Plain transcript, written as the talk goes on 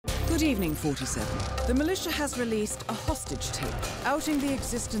Good evening, 47. The militia has released a hostage tape, outing the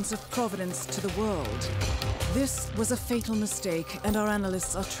existence of Providence to the world. This was a fatal mistake, and our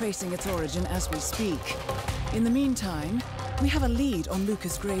analysts are tracing its origin as we speak. In the meantime, we have a lead on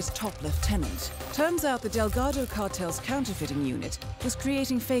Lucas Gray's top lieutenant. Turns out the Delgado cartel's counterfeiting unit was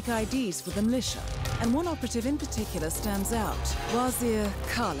creating fake IDs for the militia, and one operative in particular stands out, Wazir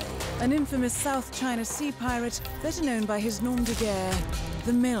Kale, an infamous South China Sea pirate better known by his nom de guerre,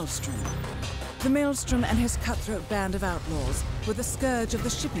 the Maelstrom. The Maelstrom and his cutthroat band of outlaws were the scourge of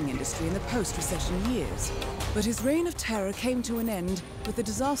the shipping industry in the post-recession years. But his reign of terror came to an end with the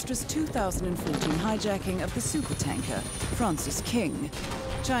disastrous 2014 hijacking of the supertanker, Francis King.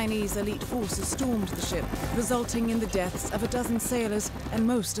 Chinese elite forces stormed the ship, resulting in the deaths of a dozen sailors and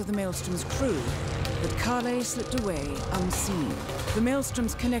most of the Maelstrom's crew. But Kale slipped away unseen. The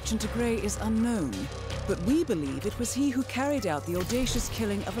Maelstrom's connection to Gray is unknown, but we believe it was he who carried out the audacious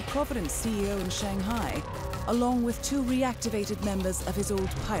killing of a Providence CEO in Shanghai, along with two reactivated members of his old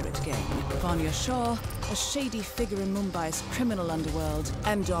pirate gang, Vanya Shah, a shady figure in Mumbai's criminal underworld,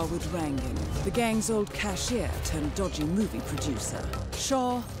 and Dawood Rangan, the gang's old cashier turned dodgy movie producer.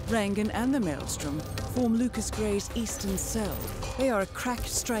 Shah, Rangan, and the Maelstrom form Lucas Gray's Eastern Cell. They are a crack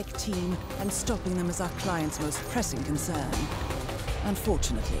strike team, and stopping them is our client's most pressing concern.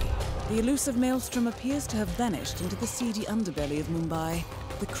 Unfortunately, the elusive Maelstrom appears to have vanished into the seedy underbelly of Mumbai,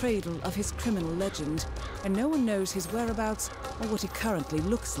 the cradle of his criminal legend, and no one knows his whereabouts or what he currently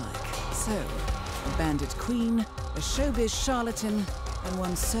looks like. So, a bandit queen, a showbiz charlatan, and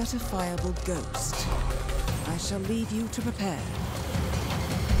one certifiable ghost. I shall leave you to prepare.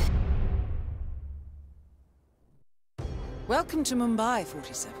 Welcome to Mumbai,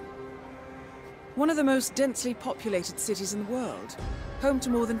 47. One of the most densely populated cities in the world, home to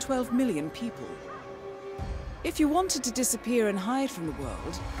more than 12 million people. If you wanted to disappear and hide from the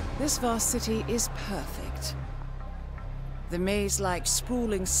world, this vast city is perfect. The maze-like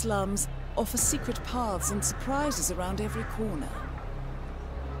sprawling slums offer secret paths and surprises around every corner.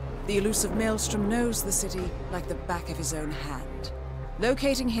 The elusive Maelstrom knows the city like the back of his own hand.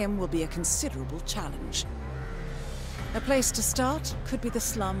 Locating him will be a considerable challenge. A place to start could be the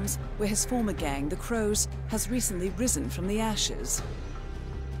slums, where his former gang, the Crows, has recently risen from the ashes.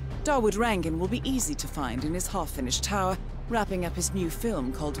 Dawood Rangan will be easy to find in his half-finished tower, wrapping up his new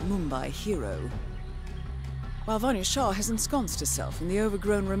film called Mumbai Hero. While Vanya Shah has ensconced herself in the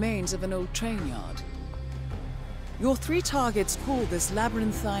overgrown remains of an old train yard. Your three targets call this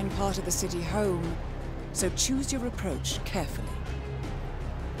labyrinthine part of the city home, so choose your approach carefully.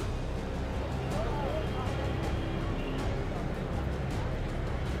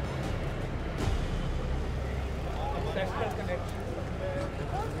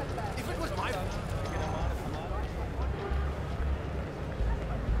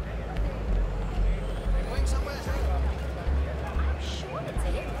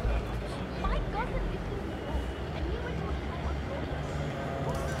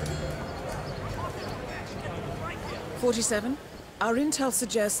 "47, our intel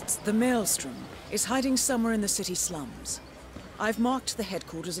suggests the Maelstrom is hiding somewhere in the city slums. I've marked the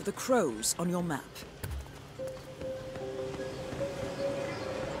headquarters of the Crows on your map."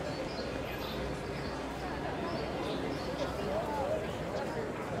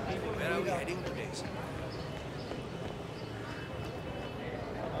 Where are we heading today, sir?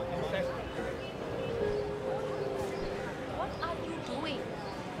 What are you doing?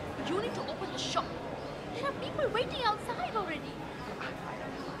 You need to open the shop. There are people waiting outside already.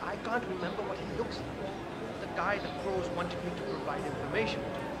 I can't remember what he looks like. The guy the Crows wanted me to provide information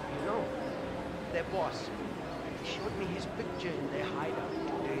to. You know, their boss. He showed me his picture in their hideout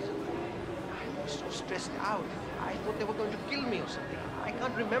 2 days ago. I was so stressed out. I thought they were going to kill me or something. I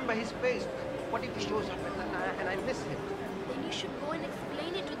can't remember his face. What if he shows up and I miss him? Then you should go and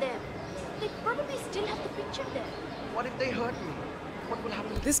explain it to them. They probably still have the picture there. What if they hurt me? What will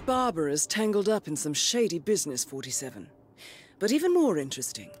happen? This barber is tangled up in some shady business, 47. But even more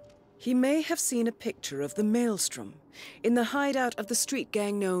interesting, he may have seen a picture of the Maelstrom in the hideout of the street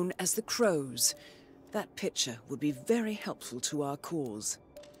gang known as the Crows. That picture would be very helpful to our cause.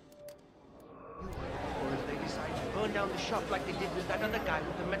 Or if they decide to burn down the shop like they did with that other guy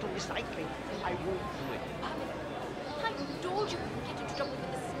with the metal recycling, I won't do it. I told you to get into trouble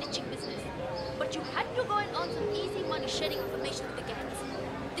with the snitching business. But you had to go and earn some easy money sharing information with the gangs.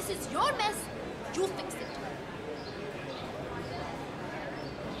 This is your mess. You fix it.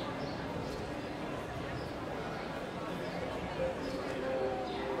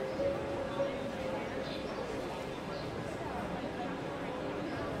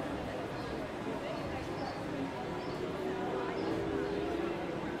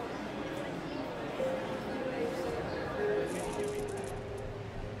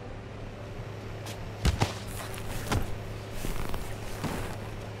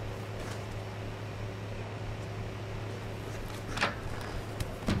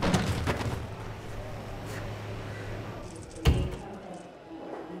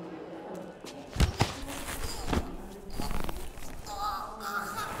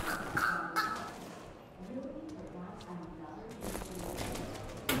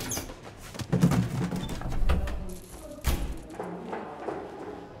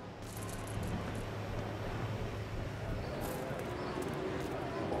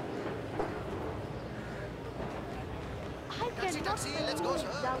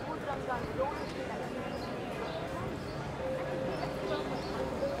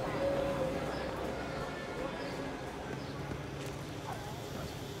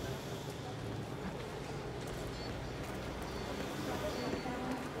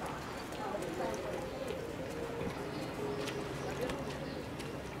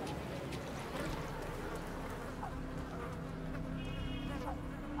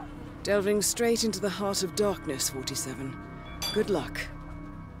 Delving straight into the heart of darkness, 47. Good luck.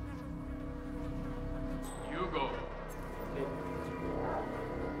 You go.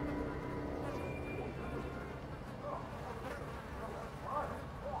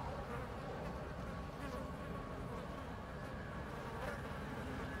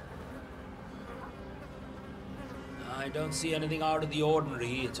 I don't see anything out of the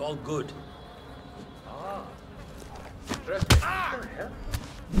ordinary. It's all good.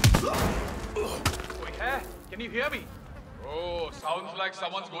 Koi hai? Can you hear me? Oh, sounds like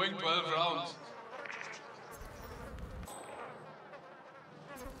someone's going 12 rounds.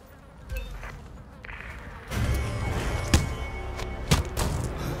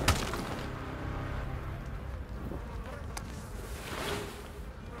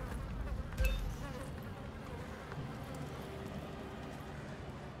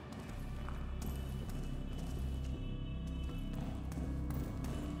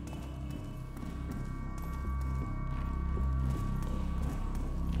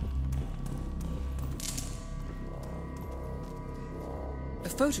 A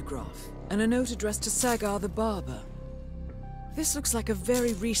photograph and a note addressed to Sagar the barber. This looks like a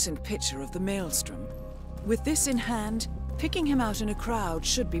very recent picture of the Maelstrom. With this in hand, picking him out in a crowd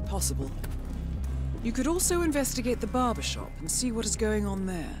should be possible. You could also investigate the barber shop and see what is going on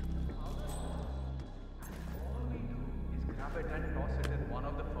there.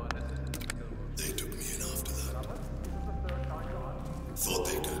 They took me in after that. Thought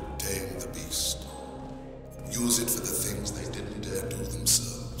they could tame the beast. Use it for the things they didn't dare do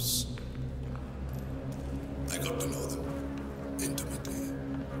themselves. I got to know them intimately.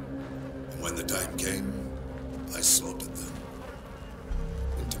 And when the time came, I slaughtered them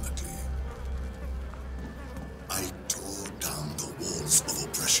intimately. I tore down the walls of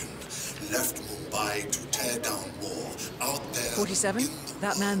oppression, left Mumbai to tear down more out there. 47,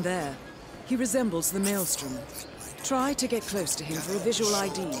 that man there. He resembles the Maelstrom. Try to get close to him for a visual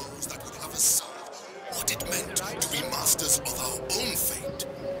ID. Those that would have us solve what it meant to be masters of our own fate.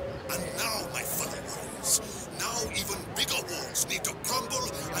 And now, my fellow warriors, now even bigger walls need to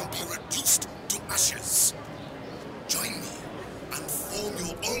crumble and be reduced to ashes. Join me and form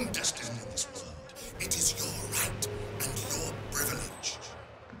your own destiny in this world. It is your right and your privilege.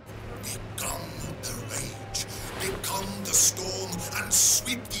 Become the rage, become the storm, and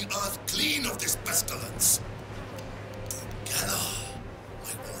sweep the earth clean of this pestilence. Together,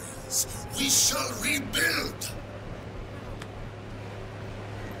 my warriors, we shall rebuild.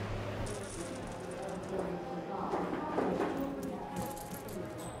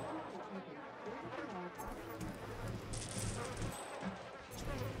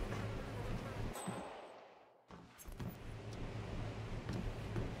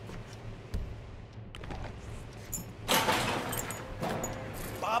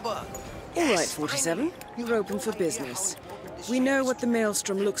 Baba! All right, 47. You're open for business. We know what the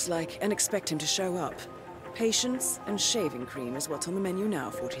Maelstrom looks like and expect him to show up. Patience and shaving cream is what's on the menu now,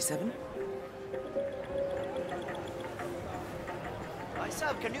 47. Bhai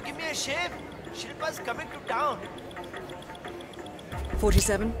Sahib, can you give me a shave? Shilpa's coming to town.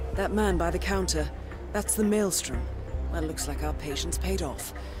 47, that man by the counter. That's the Maelstrom. Well, looks like our patience paid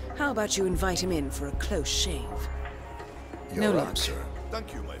off. How about you invite him in for a close shave? You're No up, luck. sir.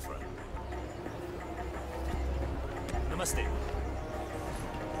 Thank you, my friend. Namaste.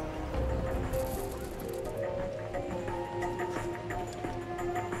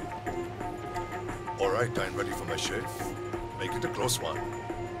 All right, I'm ready for my shave. Make it a close one.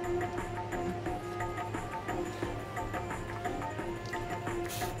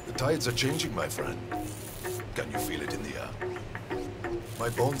 The tides are changing, my friend. Can you feel it in the air? My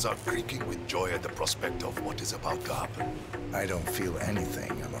bones are creaking with joy at the prospect of what is about to happen. I don't feel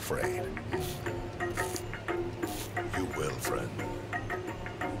anything, I'm afraid. You will, friend.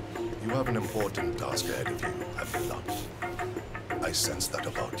 You have an important task ahead of you, have you not? I sense that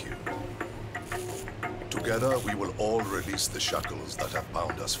about you. Together, we will all release the shackles that have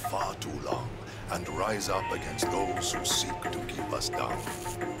bound us far too long and rise up against those who seek to keep us down.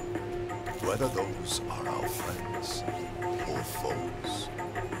 Whether those are our friends or foes.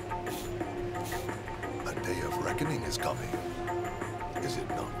 A day of reckoning is coming, is it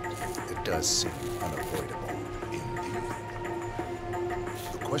not? It does seem unavoidable. Indeed.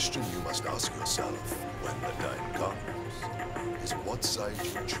 The question you must ask yourself when the time comes is what side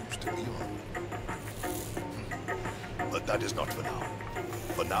you choose to be on. But that is not for now.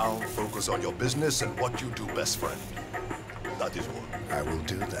 For now, focus on your business and what you do best, friend. That is all. I will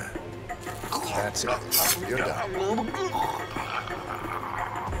do that. That's it. You're done.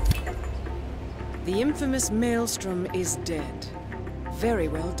 The infamous Maelstrom is dead. Very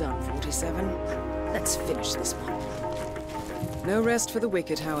well done, 47. Let's finish this one. No rest for the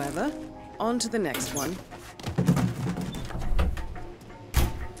wicked, however. On to the next one.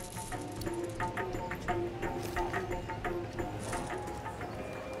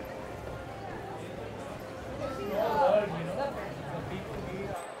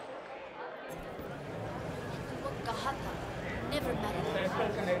 Never married.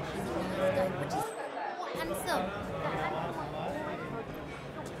 But he's handsome.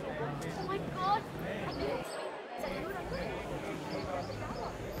 Oh my God! I can't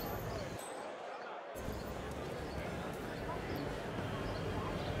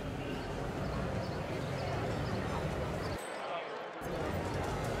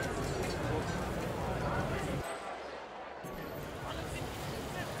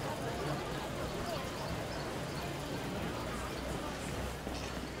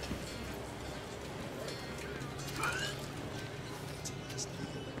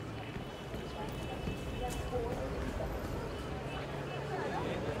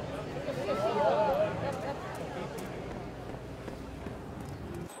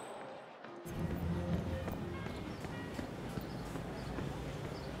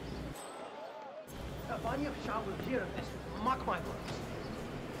Vanya Shah will hear of this. Mark my words.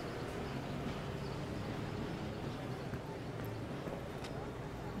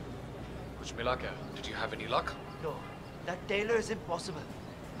 कुछ मिला क्या? Did you have any luck? No, that tailor is impossible.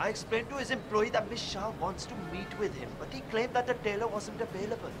 I explained to his employee that Miss Shah wants to meet with him, but he claimed that the tailor wasn't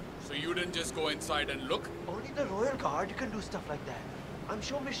available. So you didn't just go inside and look? Only the Royal Guard can do stuff like that. I'm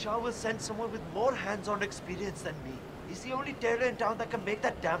sure Miss Shah will send someone with more hands-on experience than me. He's the only tailor in town that can make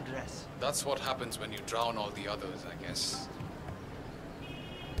that damn dress. That's what happens when you drown all the others, I guess.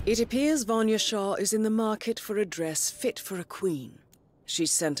 It appears Vanya Shah is in the market for a dress fit for a queen.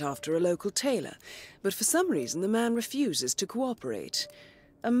 She's sent after a local tailor, but for some reason the man refuses to cooperate.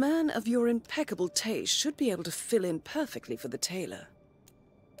 A man of your impeccable taste should be able to fill in perfectly for the tailor.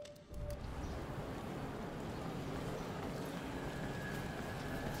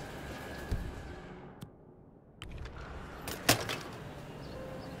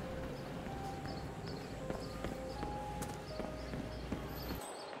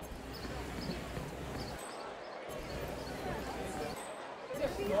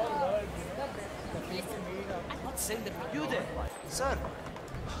 I'm not saying that you there, sir.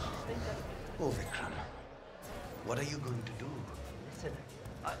 Oh, Vikram. What are you going to do? Listen,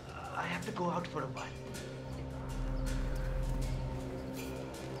 I have to go out for a while.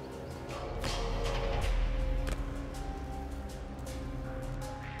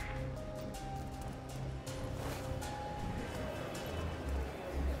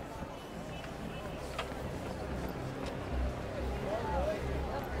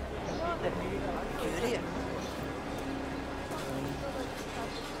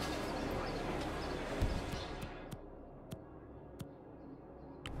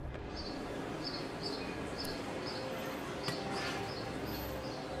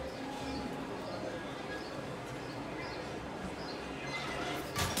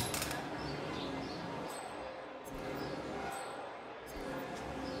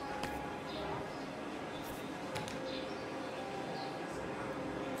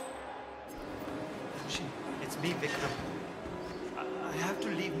 It's me, Vikram. I have to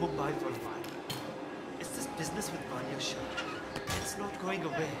leave Mumbai for a while. It's this business with Vanya Shah. It's not going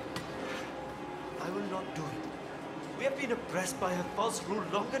away. I will not do it. We have been oppressed by her false rule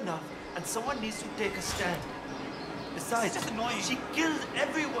long enough, and someone needs to take a stand. Besides, she killed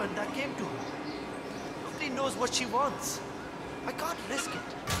everyone that came to her. Nobody knows what she wants. I can't risk it.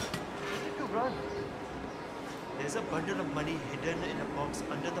 I need to run. There's a bundle of money hidden in a box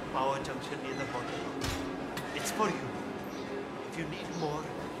under the power junction near the bottom. It's for you. If you need more,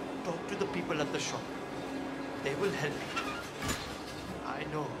 talk to the people at the shop. They will help you. I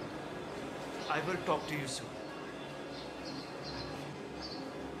know. I will talk to you soon.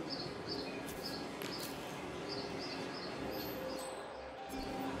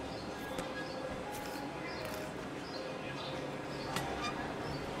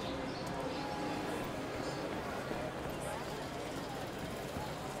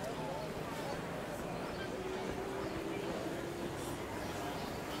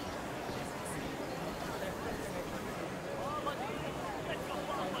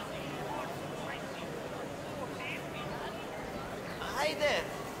 Hey there.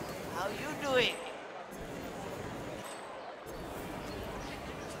 How you doing?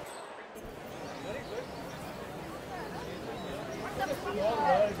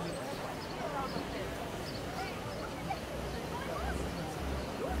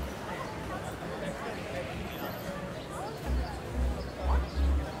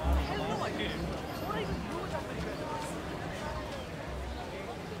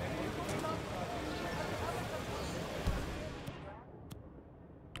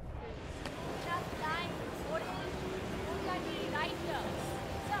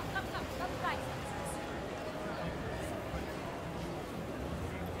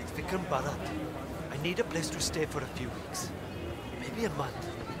 Vikram Bharat. I need a place to stay for a few weeks. Maybe a month.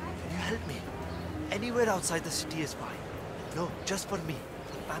 Can you help me? Anywhere outside the city is fine. No, just for me.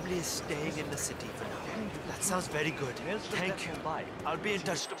 The family is staying in the city for now. That sounds very good. Thank you. I'll be in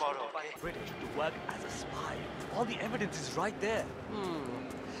touch tomorrow. British to work as a spy. All the evidence is right there.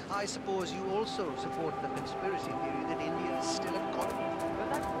 I suppose you also support the conspiracy theory that India is still a colony. Well,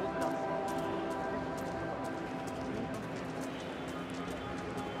 that goes without saying.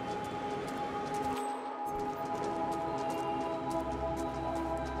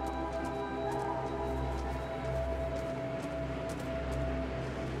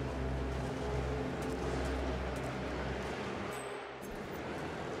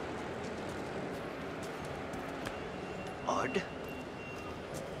 Odd.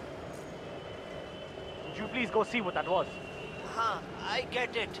 Would you please go see what that was? I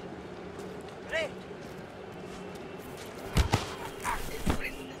get it. Great.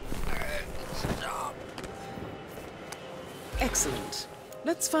 Excellent.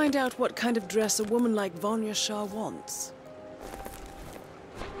 Let's find out what kind of dress a woman like Vanya Shah wants.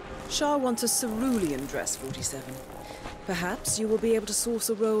 Shah wants a cerulean dress, 47. Perhaps you will be able to source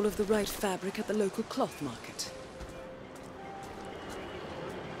a roll of the right fabric at the local cloth market.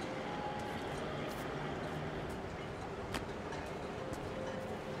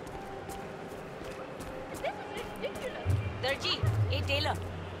 Darji, a tailor.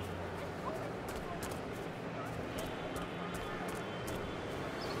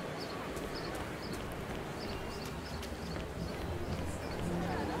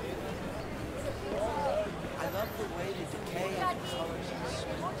 I love the way the decay of the colors is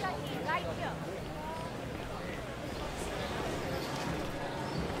Right here.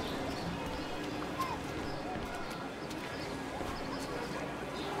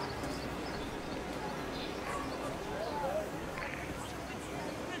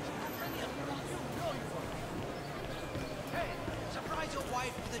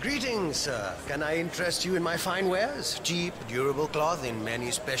 Greetings, sir. Can I interest you in my fine wares? Cheap, durable cloth in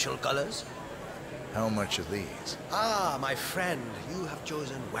many special colors. How much are these? Ah, my friend, you have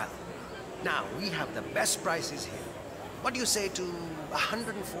chosen well. Now, we have the best prices here. What do you say to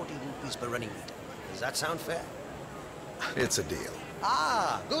 140 rupees per running meter? Does that sound fair? It's a deal.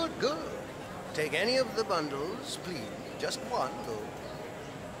 Ah, good, good. Take any of the bundles, please. Just one, though.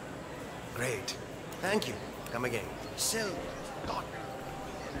 Great. Thank you. Come again. Silk, cotton.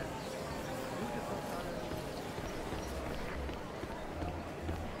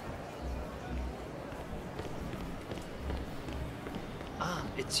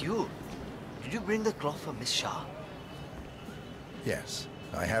 It's you. Did you bring the cloth for Miss Shah? Yes,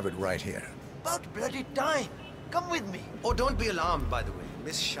 I have it right here. About bloody time. Come with me. Oh, don't be alarmed, by the way.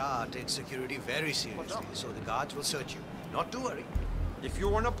 Miss Shah takes security very seriously, so the guards will search you. Not to worry. If you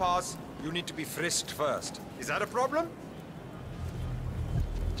want to pass, you need to be frisked first. Is that a problem?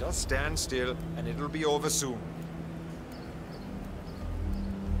 Just stand still, and it'll be over soon.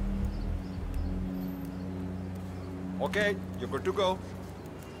 Okay, you're good to go.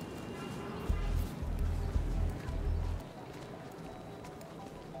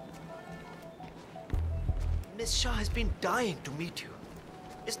 Miss Shah has been dying to meet you.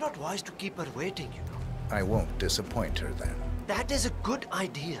 It's not wise to keep her waiting, you know. I won't disappoint her then. That is a good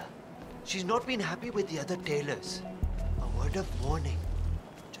idea. She's not been happy with the other tailors. A word of warning.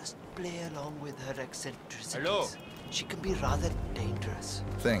 Just play along with her eccentricities. Hello? She can be rather dangerous.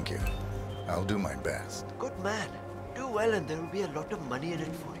 Thank you. I'll do my best. Good man. Do well and there will be a lot of money in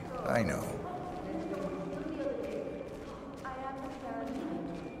it for you. I know.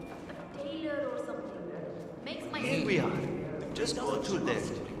 Here we are. Just go through there.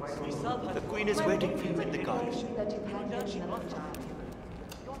 The Queen is waiting for you in the garden.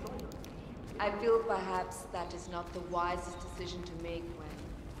 I feel perhaps that is not the wisest decision to make when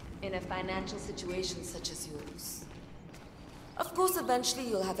in a financial situation such as yours. Of course, eventually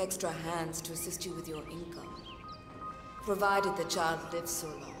you'll have extra hands to assist you with your income, provided the child lives so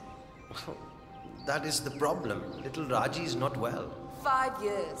long. That is the problem. Little Raji is not well. 5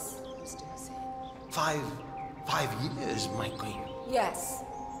 years, Mr. Hussain. 5 years, my queen. Yes.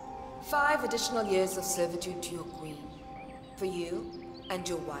 5 additional years of servitude to your queen. For you and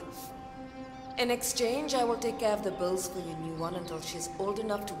your wife. In exchange, I will take care of the bills for your new one until she is old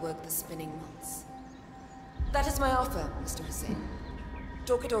enough to work the spinning mills. That is my offer, Mr. Hussain.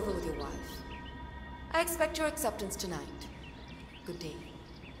 Talk it over with your wife. I expect your acceptance tonight. Good day.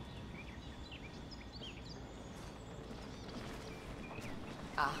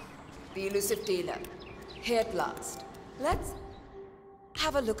 Ah, the elusive tailor. Here at last. Let's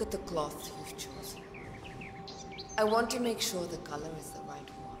have a look at the cloth you've chosen. I want to make sure the color is the right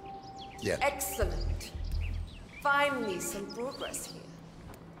one. Yeah. Excellent. Finally, some progress here.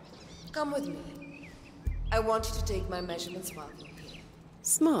 Come with me. I want you to take my measurements while you're here.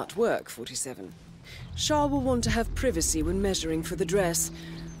 Smart work, 47. Shah will want to have privacy when measuring for the dress.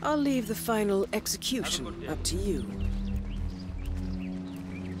 I'll leave the final execution up to you.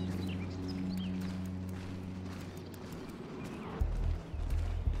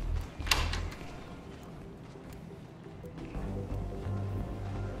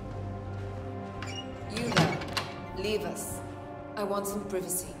 You there. Leave us. I want some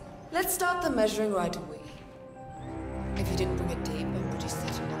privacy. Let's start the measuring right away. If you didn't bring a tape, I'm pretty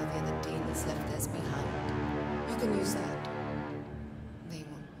certain none of the other tailors left theirs behind. You can use that. They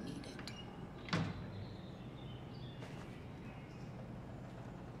won't need it.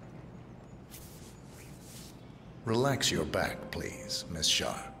 Relax your back, please, Miss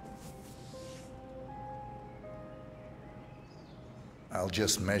Shah. I'll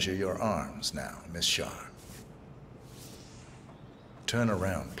just measure your arms now, Miss Shah. Turn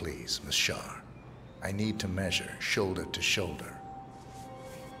around, please, Miss Shah. I need to measure shoulder to shoulder.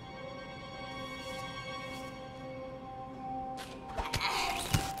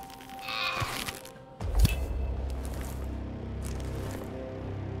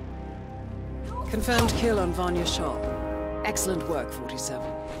 Confirmed kill on Vanya Shah. Excellent work,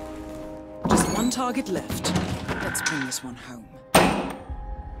 47. Just one target left. Let's bring this one home.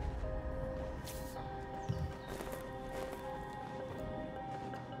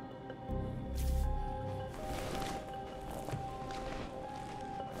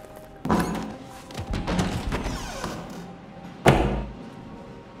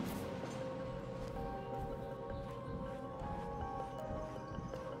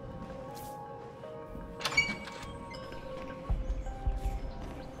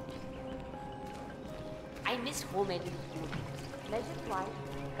 I miss homemade food. Measured twice,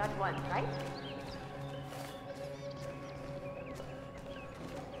 got one, right?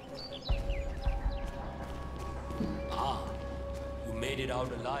 Ah, you made it out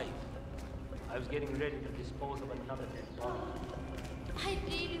alive. I was getting ready to dispose of another dead body. I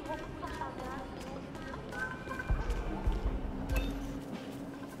really hope you have that.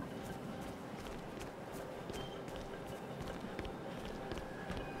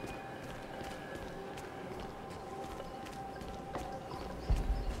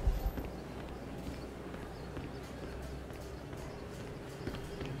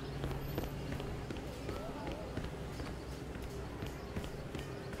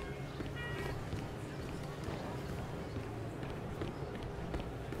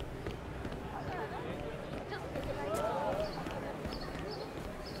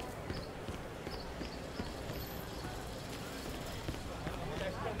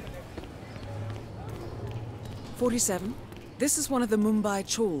 "47. This is one of the Mumbai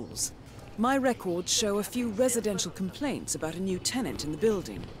chawls. My records show a few residential complaints about a new tenant in the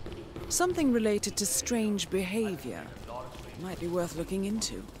building. Something related to strange behavior. Might be worth looking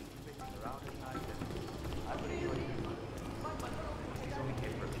into."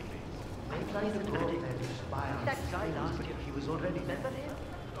 He was already there.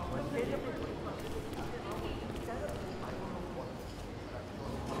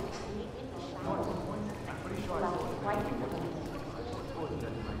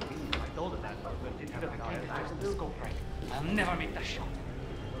 I'll never make that shot.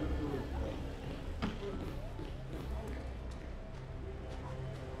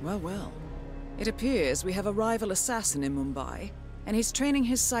 Well, well. It appears we have a rival assassin in Mumbai, and he's training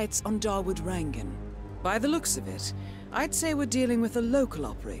his sights on Dawood Rangan. By the looks of it, I'd say we're dealing with a local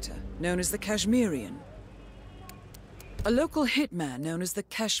operator, known as the Kashmirian. A local hitman known as the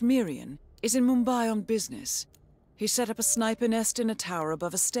Kashmirian is in Mumbai on business. He set up a sniper nest in a tower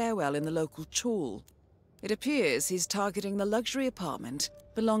above a stairwell in the local chawl. It appears he's targeting the luxury apartment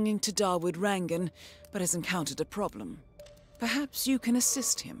belonging to Dawood Rangan, but has encountered a problem. Perhaps you can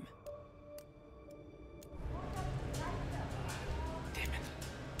assist him. Damn it.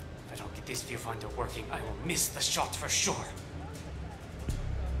 If I don't get this viewfinder working, I will miss the shot for sure.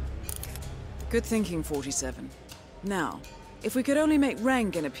 Good thinking, 47. Now, if we could only make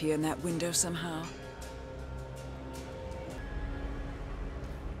Rangan appear in that window somehow.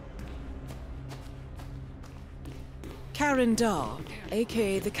 Karen Dar,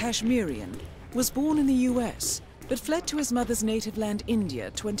 aka the Kashmirian, was born in the US, but fled to his mother's native land, India,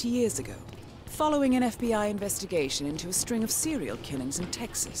 20 years ago, following an FBI investigation into a string of serial killings in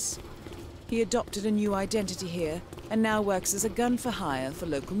Texas. He adopted a new identity here, and now works as a gun for hire for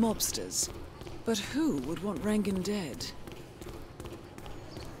local mobsters. But who would want Rangan dead?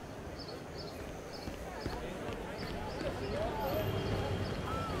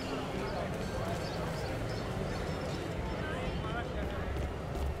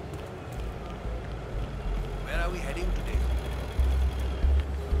 Where are we heading today?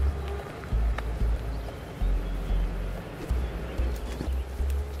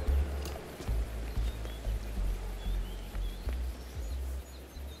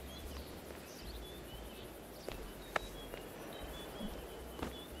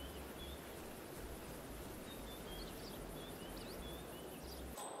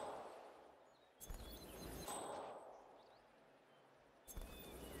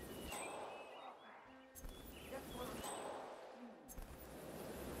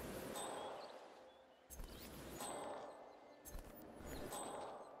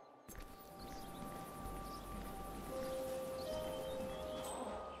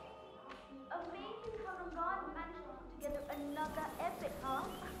 Amazing how Rangan managed to put together another epic, huh?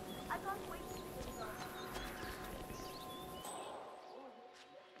 I can't wait to see it.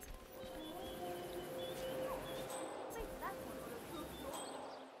 Wait, that's one of the true stories.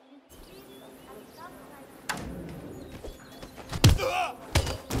 Mysterious and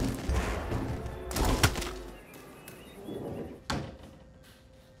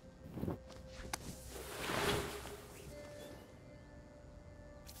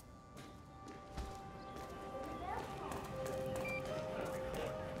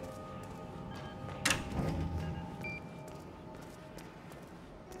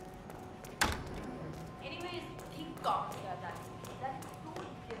Anyways, he got me at that. That's so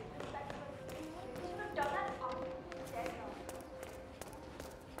disrespectful. You should have done that after you said no.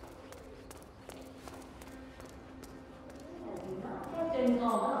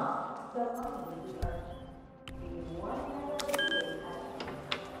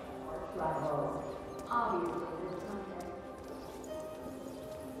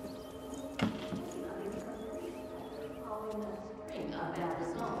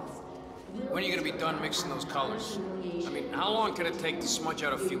 When are you gonna be done mixing those colors? I mean, how long can it take to smudge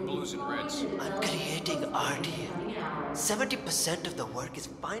out a few blues and reds? I'm creating art here. 70% of the work is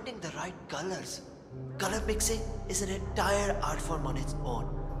finding the right colors. Color mixing is an entire art form on its own.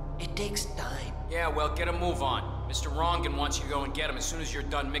 It takes time. Yeah, well, get a move on. Mr. Rongan wants you to go and get him as soon as you're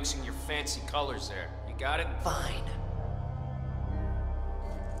done mixing your fancy colors there. You got it? Fine.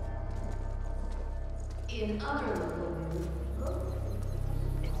 In other news,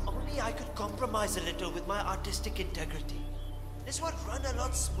 If only I could compromise a little with my artistic integrity. This would run a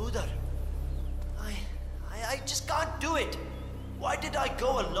lot smoother. I just can't do it. Why did I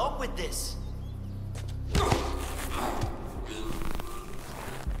go along with this?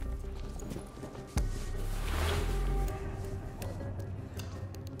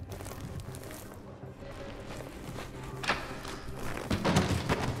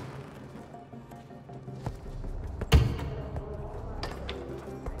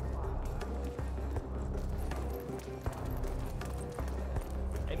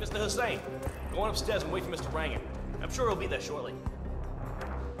 Hey, Mr. Hussain, go on upstairs and wait for Mr. Rangan. I'm sure he'll be there shortly.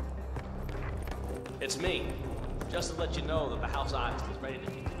 It's me. Just to let you know that the house artist is ready to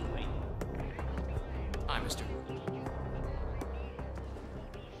continue waiting. Hi, mister.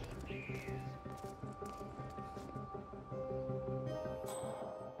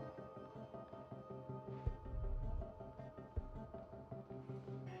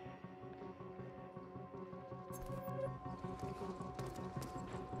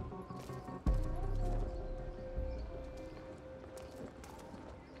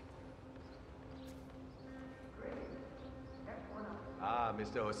 Ah,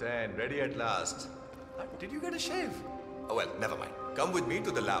 Mr. Hussain, ready at last. Did you get a shave? Oh, well, never mind. Come with me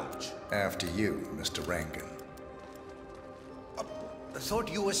to the lounge. After you, Mr. Rangan. I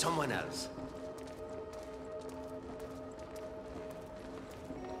thought you were someone else.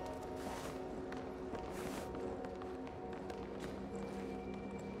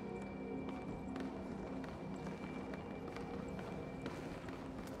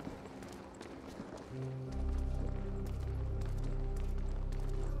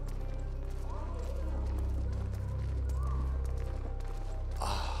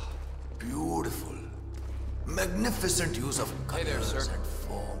 magnificent use of colors and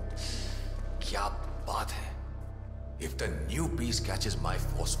form. Kya baat hai? If the new piece catches my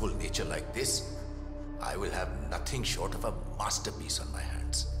forceful nature like this, I will have nothing short of a masterpiece on my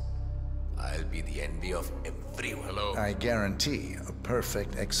hands. I'll be the envy of everyone. Hello. I guarantee a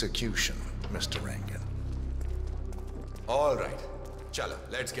perfect execution, Mr. Rangan. All right. Chala,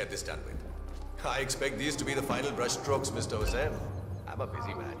 let's get this done with. I expect these to be the final brush strokes, Mr. Hussain. I'm a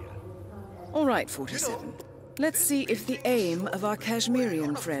busy man here. All right, 47. Let's see if the aim of our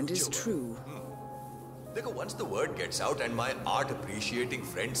Kashmirian friend is true. Look, once the word gets out and my art-appreciating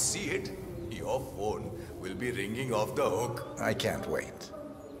friends see it, your phone will be ringing off the hook. I can't wait.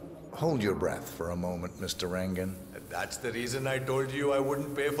 Hold your breath for a moment, Mr. Rangan. That's the reason I told you I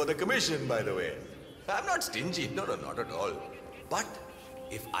wouldn't pay for the commission, by the way. I'm not stingy. No, not at all. But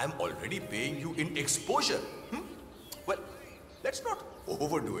if I'm already paying you in exposure, well, let's not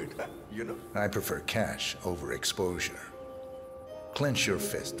overdo it, you know? I prefer cash over exposure. Clench your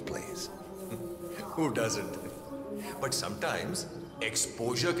fist, please. Who doesn't? But sometimes,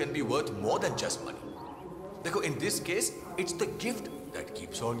 exposure can be worth more than just money. Because in this case, it's the gift that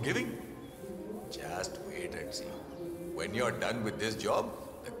keeps on giving. Just wait and see. When you're done with this job,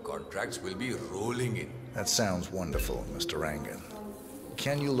 the contracts will be rolling in. That sounds wonderful, Mr. Rangan.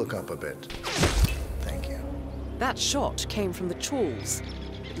 Can you look up a bit? Thank you. That shot came from the Chawls.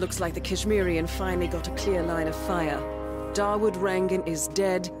 It looks like the Kashmirian finally got a clear line of fire. Dawood Rangan is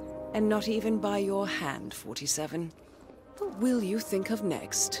dead, and not even by your hand, 47. What will you think of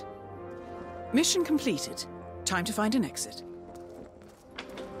next? Mission completed. Time to find an exit.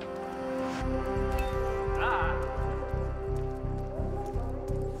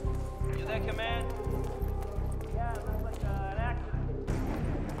 You there, Command? Yeah, looks like an accident.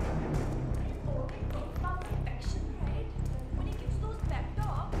 Perfection, right? When he gives those pep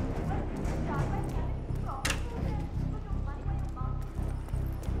talks, well, start by telling him properly. Put your money where your mouth is.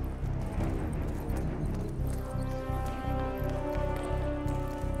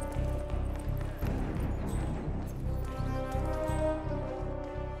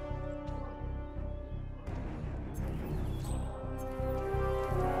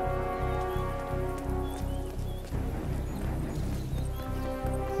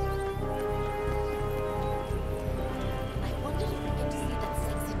 I wonder if we get to see that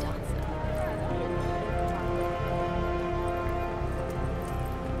sexy dancer.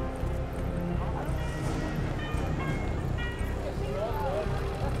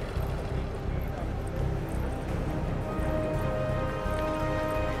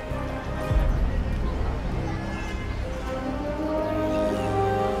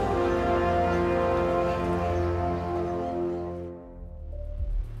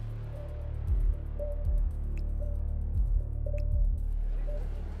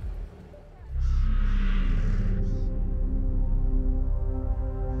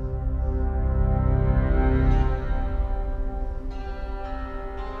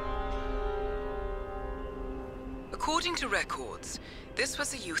 According to records, this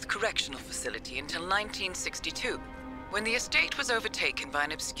was a youth correctional facility until 1962, when the estate was overtaken by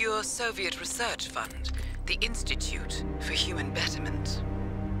an obscure Soviet research fund, the Institute for Human Betterment.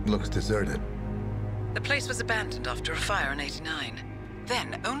 Looks deserted. The place was abandoned after a fire in '89.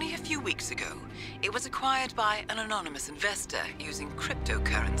 Then, only a few weeks ago, it was acquired by an anonymous investor using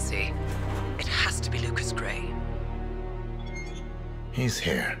cryptocurrency. It has to be Lucas Gray. He's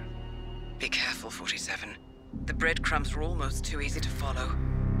here. Be careful, 47. The breadcrumbs were almost too easy to follow.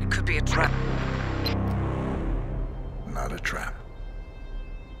 It could be a trap. Not a trap.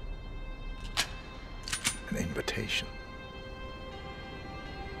 An invitation.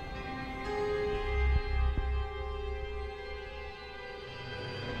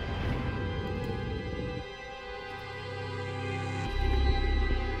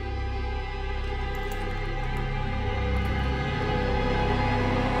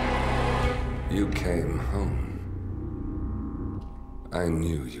 You came home. I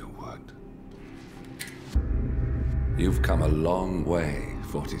knew you would. You've come a long way,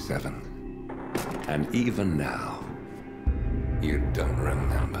 47. And even now, you don't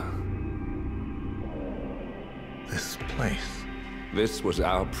remember. This place. This was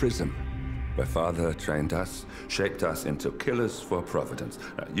our prison, where Father trained us, shaped us into killers for Providence.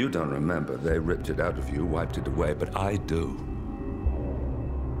 Now, you don't remember. They ripped it out of you, wiped it away, but I do.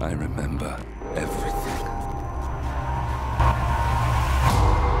 I remember everything.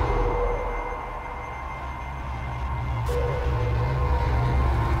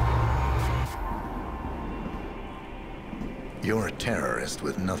 You're a terrorist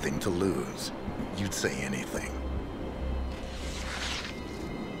with nothing to lose. You'd say anything.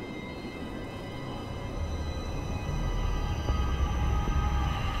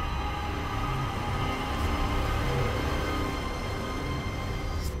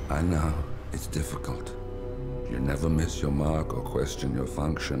 I know, it's difficult. You never miss your mark or question your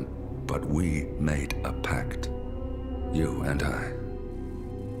function, but we made a pact. You and I.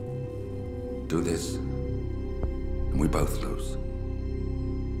 Do this, and we both lose.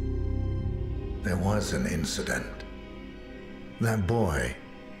 There was an incident. That boy,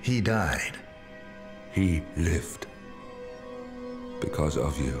 he died. He lived. Because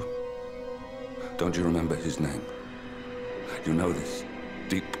of you. Don't you remember his name? You know this.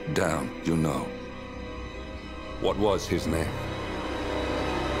 Deep down, you know. What was his name?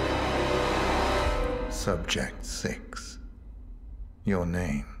 Subject 6. Your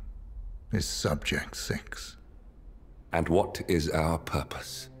name is Subject 6. And what is our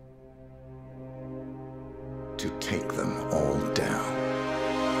purpose? To take them all down.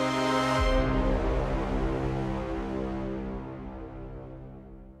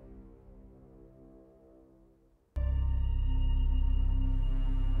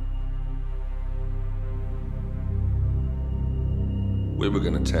 We were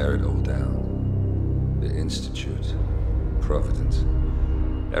gonna tear it all down. The Institute, Providence,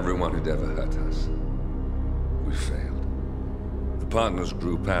 everyone who'd ever hurt us. We failed. The partners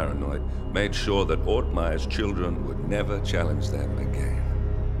grew paranoid, made sure that Ortmeyer's children would never challenge them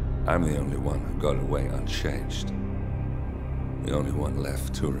again. I'm the only one who got away unchanged. The only one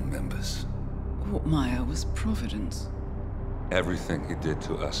left who remembers. Ortmeyer was Providence. Everything he did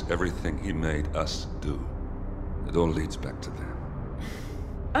to us, everything he made us do, it all leads back to them.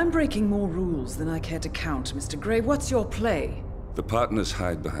 I'm breaking more rules than I care to count, Mr. Gray. What's your play? The partners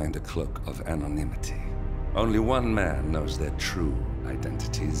hide behind a cloak of anonymity. Only one man knows their true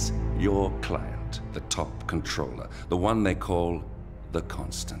identities. Your client, the top controller, the one they call the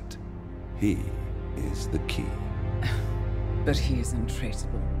Constant. He is the key. But he is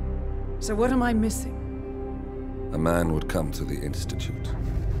untraceable. So what am I missing? A man would come to the Institute.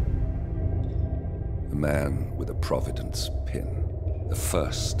 A man with a Providence pin. The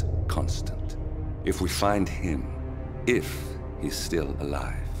first Constant. If we find him, if he's still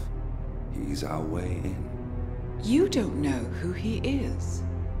alive, he's our way in. You don't know who he is,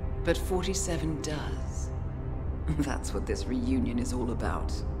 but 47 does. That's what this reunion is all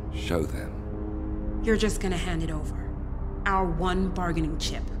about. Show them. You're just gonna hand it over. Our one bargaining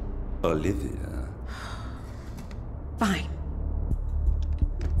chip. Olivia. Fine.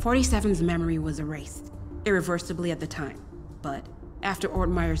 47's memory was erased, irreversibly at the time, but after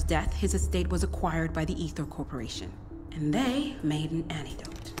Ortmeyer's death, his estate was acquired by the Ether Corporation, and they made an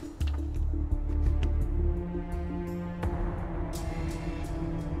antidote.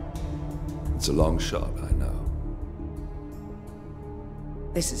 It's a long shot, I know.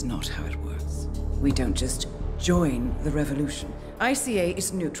 This is not how it works. We don't just join the revolution. ICA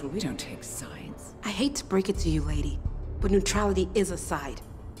is neutral. We don't take sides. I hate to break it to you, lady, but neutrality is a side.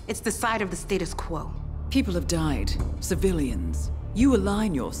 It's the side of the status quo. People have died. Civilians. You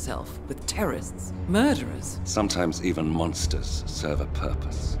align yourself with terrorists, murderers. Sometimes even monsters serve a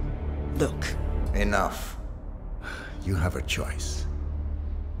purpose. Look. Enough. You have a choice.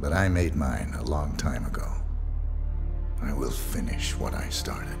 But I made mine a long time ago. I will finish what I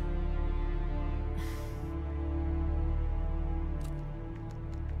started.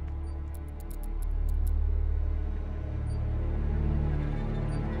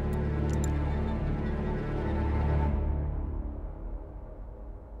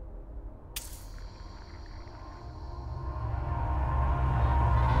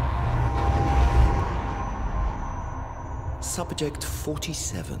 Subject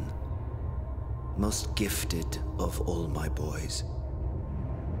 47. Most gifted of all my boys.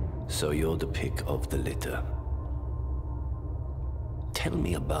 So you're the pick of the litter. Tell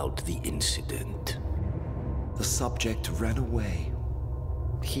me about the incident. The subject ran away.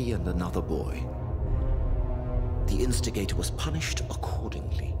 He and another boy. The instigator was punished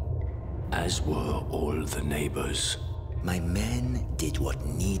accordingly. As were all the neighbors. My men did what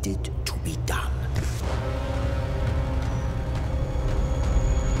needed to be done.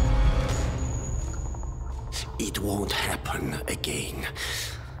 It won't happen again.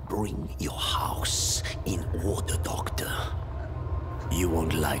 Bring your house in order, Doctor. You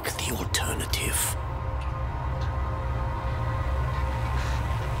won't like the alternative.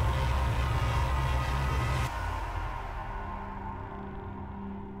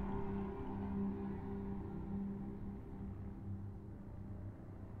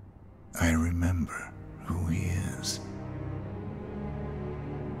 I remember who he is.